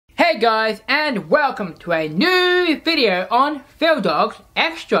Hey guys, and welcome to a new video on phildoggz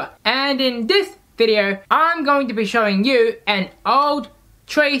Extra. And in this video, I'm going to be showing you an old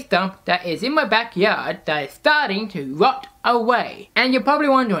tree stump that is in my backyard that is starting to rot away. And you're probably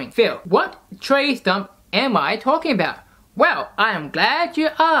wondering, Phil, what tree stump am I talking about? Well, I am glad you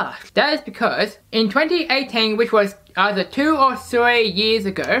asked. That is because in 2018, which was either 2 or 3 years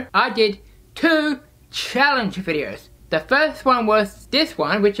ago, I did 2 challenge videos. The first one was this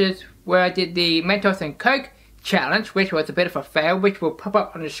one, which is where I did the Mentos and Coke challenge, which was a bit of a fail, which will pop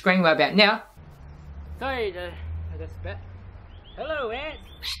up on the screen right about now. Sorry, I just spit. Hello, ants.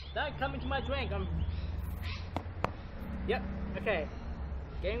 Don't come into my drink. Yep. Okay.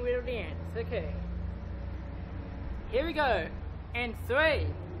 Getting rid of the ants. Okay. Here we go. In 3,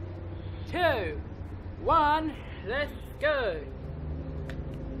 2, 1. Let's go.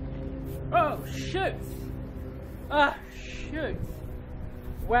 Oh shoot. Oh shoot.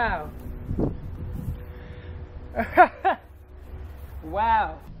 Wow.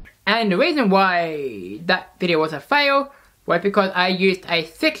 Wow. And the reason why that video was a fail was because I used a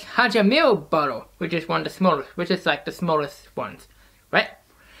 600ml bottle, which is one of the smallest, which is like the smallest ones, right?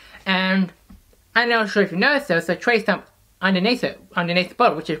 And I'm not sure if you noticed, there was a tray stump underneath it, underneath the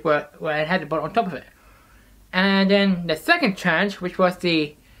bottle, which is where I had the bottle on top of it. And then the second challenge, which was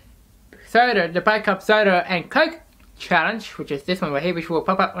the soda, the bike-up soda and Coke challenge, which is this one right here, which will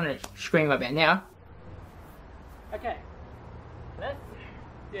pop up on the screen right about now. Okay,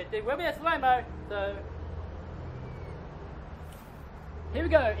 there will be a slow-mo, so here we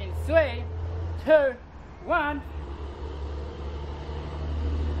go in 3, 2, 1.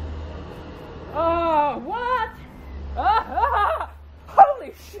 Oh, what?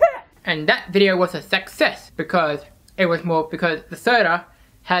 Holy shit! And that video was a success because it was because the soda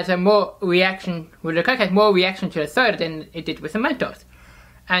has a more reaction, well, the Coke has more reaction to the soda than it did with the Mentos.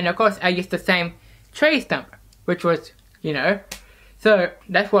 And of course I used the same tree stump, which was, you know, so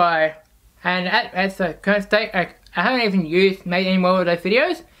that's why. And at the current state, I haven't even made any more of those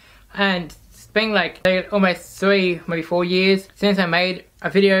videos, and it's been like almost 3, maybe 4 years since I made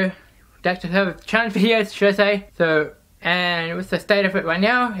a video that should have challenge videos, should I say. So, and with the state of it right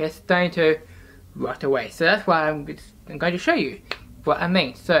now, it's starting to rot away. So that's why I'm going to show you what I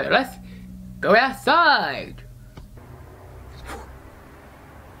mean. So let's go outside.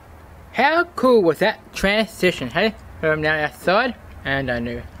 How cool was that transition, hey? I'm now outside and I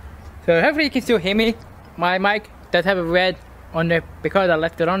knew. So hopefully you can still hear me. My mic does have a red on there because I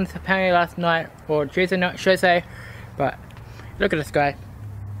left it on apparently last night or Tuesday night, should I say. But look at this guy.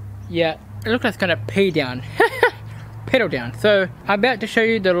 Yeah, it looks like it's gonna pee down. Pedal down. So I'm about to show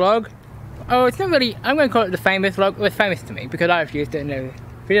you the log. Oh, it's not really, I'm going to call it the famous log. It was famous to me because I've used it in the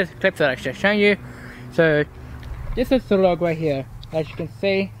video clips that I've just shown you. So this is the log right here. As you can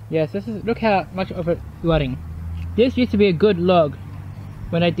see, yes, this is, look how much of it rotting. This used to be a good log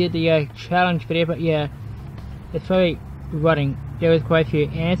when I did the challenge video, but yeah, it's very rotting. There was quite a few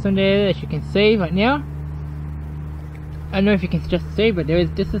ants on there, as you can see right now. I don't know if you can just see, but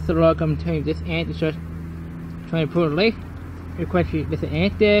this is the log. I'm telling you, this ant is just trying to pull a leaf. There's quite a few, there's an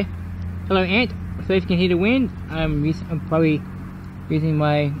ant there. Hello ant. So if you can hear the wind, I'm probably using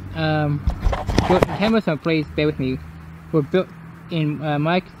my built-in camera, so please bear with me. We're built-in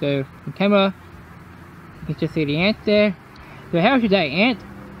mic, so the camera, you can just see the ant there. So how's your day, ant?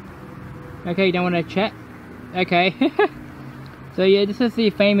 Okay, you don't want to chat? Okay. So yeah, this is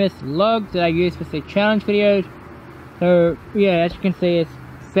the famous log that I use for the challenge videos. So yeah, as you can see, it's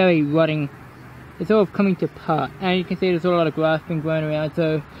very rotting. It's all coming to part, and you can see there's a lot of grass been growing around.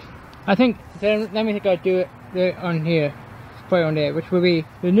 So I think, so let me think I'll do it on here, spray on there, which will be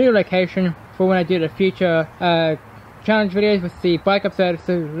the new location for when I do the future challenge videos with the bike up soda,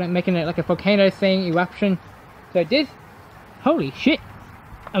 so making it like a volcano thing, eruption. So this, holy shit!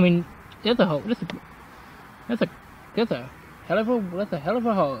 I mean, there's a hole. That's a hell of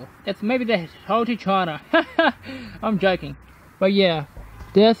a hole. That's maybe the hole to China. I'm joking, but yeah,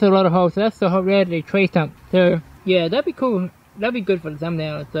 there's a lot of holes. So that's the whole the tree stump. So yeah, that'd be cool. That'd be good for the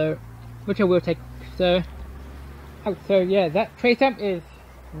thumbnail. So, which I will take. So yeah, that tree stump is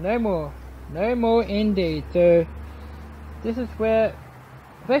no more indeed. So this is where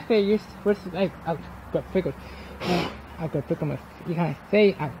basically I used. I've got prickles. I've got prickles. You can't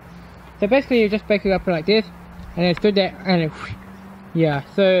see. So basically you just break it up like this, and then stood there, and then, yeah.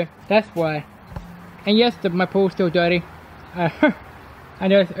 So that's why. And yes, my pool's still dirty. I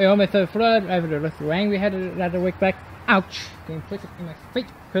know it almost had a flood over the little rain we had another week back. Ouch! Getting put in my feet.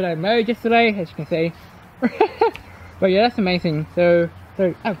 Because I mowed yesterday, as you can see. But yeah, that's amazing. So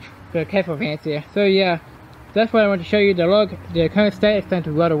ouch! So careful of ants here. So yeah, that's why I want to show you the log, the current state. It's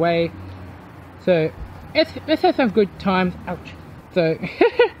starting to rot away. So let's have some good times. Ouch. So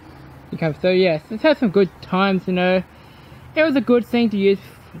yes, let's have some good times, you know. It was a good thing to use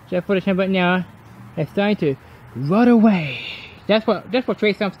for the channel, but now it's starting to rot away. That's what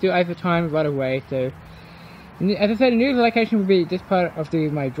tree stumps do over time, rot away. So as I said, the new location will be this part of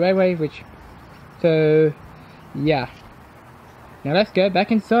my driveway, so yeah. Now let's go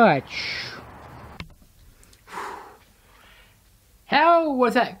back inside. How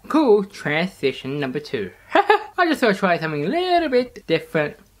was that cool transition number 2? I just thought I'd try something a little bit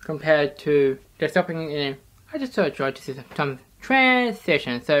different compared to just stopping in. I just thought I'd try to see some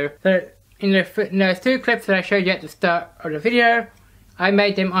transition. So in those 2 clips that I showed you at the start of the video, I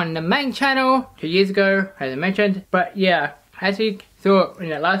made them on the main channel 2 years ago, as I mentioned. But yeah, as you saw in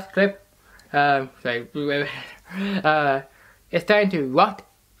the last clip, it's starting to rot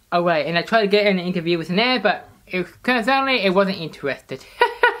away. And I tried to get an interview with an air, but certainly it wasn't interested.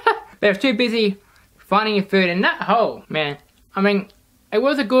 They were too busy finding food in that hole, man. I mean, it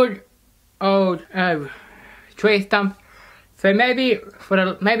was a good old tree stump. So maybe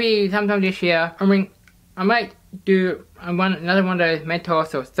sometime this year, I mean, I might do another one of those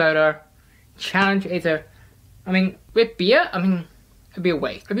Mentos or soda challenge. With beer, I mean, it'd be a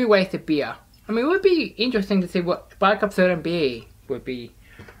waste. It'd be a waste of beer. I mean, it would be interesting to see what buttercup soda and beer would be.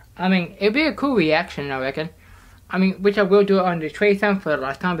 I mean, it'd be a cool reaction, I reckon. I mean, which I will do it on the tree stump for the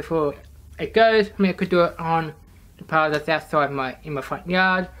last time before it goes. I mean, I could do it on the part that's outside in my front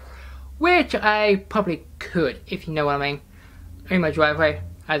yard, which I probably could, if you know what I mean, in my driveway,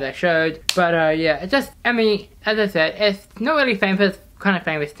 as I showed. But yeah, it just, I mean, as I said, it's not really famous, kind of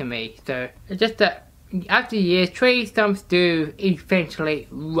famous to me. So it's just that after years, tree stumps do eventually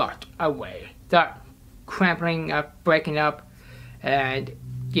rot away, start crumpling up, breaking up, and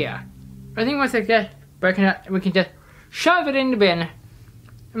yeah. I think once they get broken up, we can just shove it in the bin.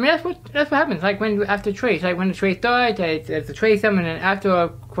 I mean, that's what happens. Like after trees, like when the trees die, there's a tree stump, and then after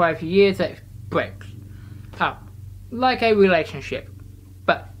quite a few years, it breaks up like a relationship,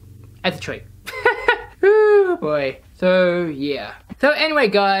 but as a tree. Ooh boy. So yeah. So anyway,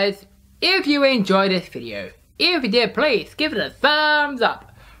 guys, if you enjoyed this video, if you did, please give it a thumbs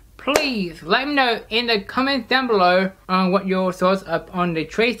up. Please let me know in the comments down below on what your thoughts are on the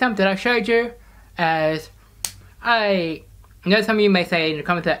tree stump that I showed you. As I know some of you may say in the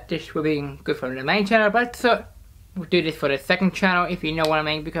comments that this will be good for the main channel, but so we'll do this for the second channel, if you know what I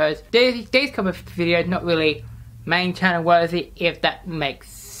mean, because these couple of videos not really main channel worthy, if that makes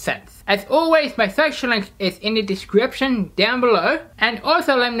sense. As always, my social link is in the description down below, and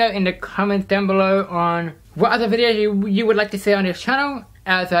also let me know in the comments down below on what other videos you would like to see on this channel.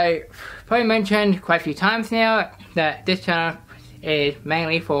 As I probably mentioned quite a few times now, that this channel is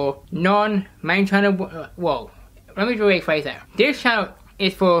mainly for non-main channel, well, let me rephrase that. This channel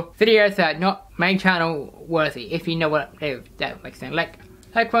is for videos that are not main channel worthy, if you know what that makes sense. Like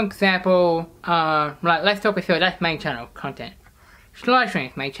for example, like Let's Talk with Phil, that's main channel content. Live stream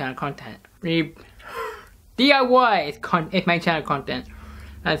is main channel content. DIY is main channel content,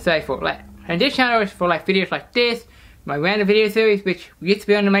 and so forth. And this channel is for like videos like this, my random video series, which used to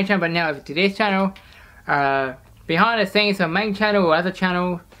be on the main channel, but now over to this channel. Behind the scenes on main channel or other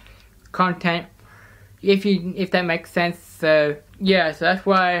channel content, if that makes sense. So yeah, so that's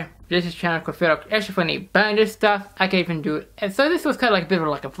why this is channel called phildoggz. Actually, for any bonus stuff, I can even do it. And so this was kind of like a bit of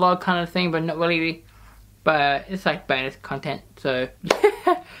like a vlog kind of thing, but not really. But it's like bonus content. So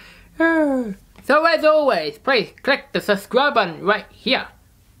so as always, please click the subscribe button right here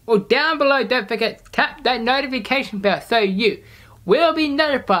or down below. Don't forget to tap that notification bell so you will be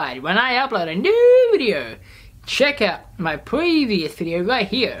notified when I upload a new video. Check out my previous video right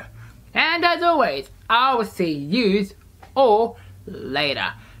here. And as always, I will see yous all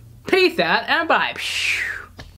later. Peace out and bye.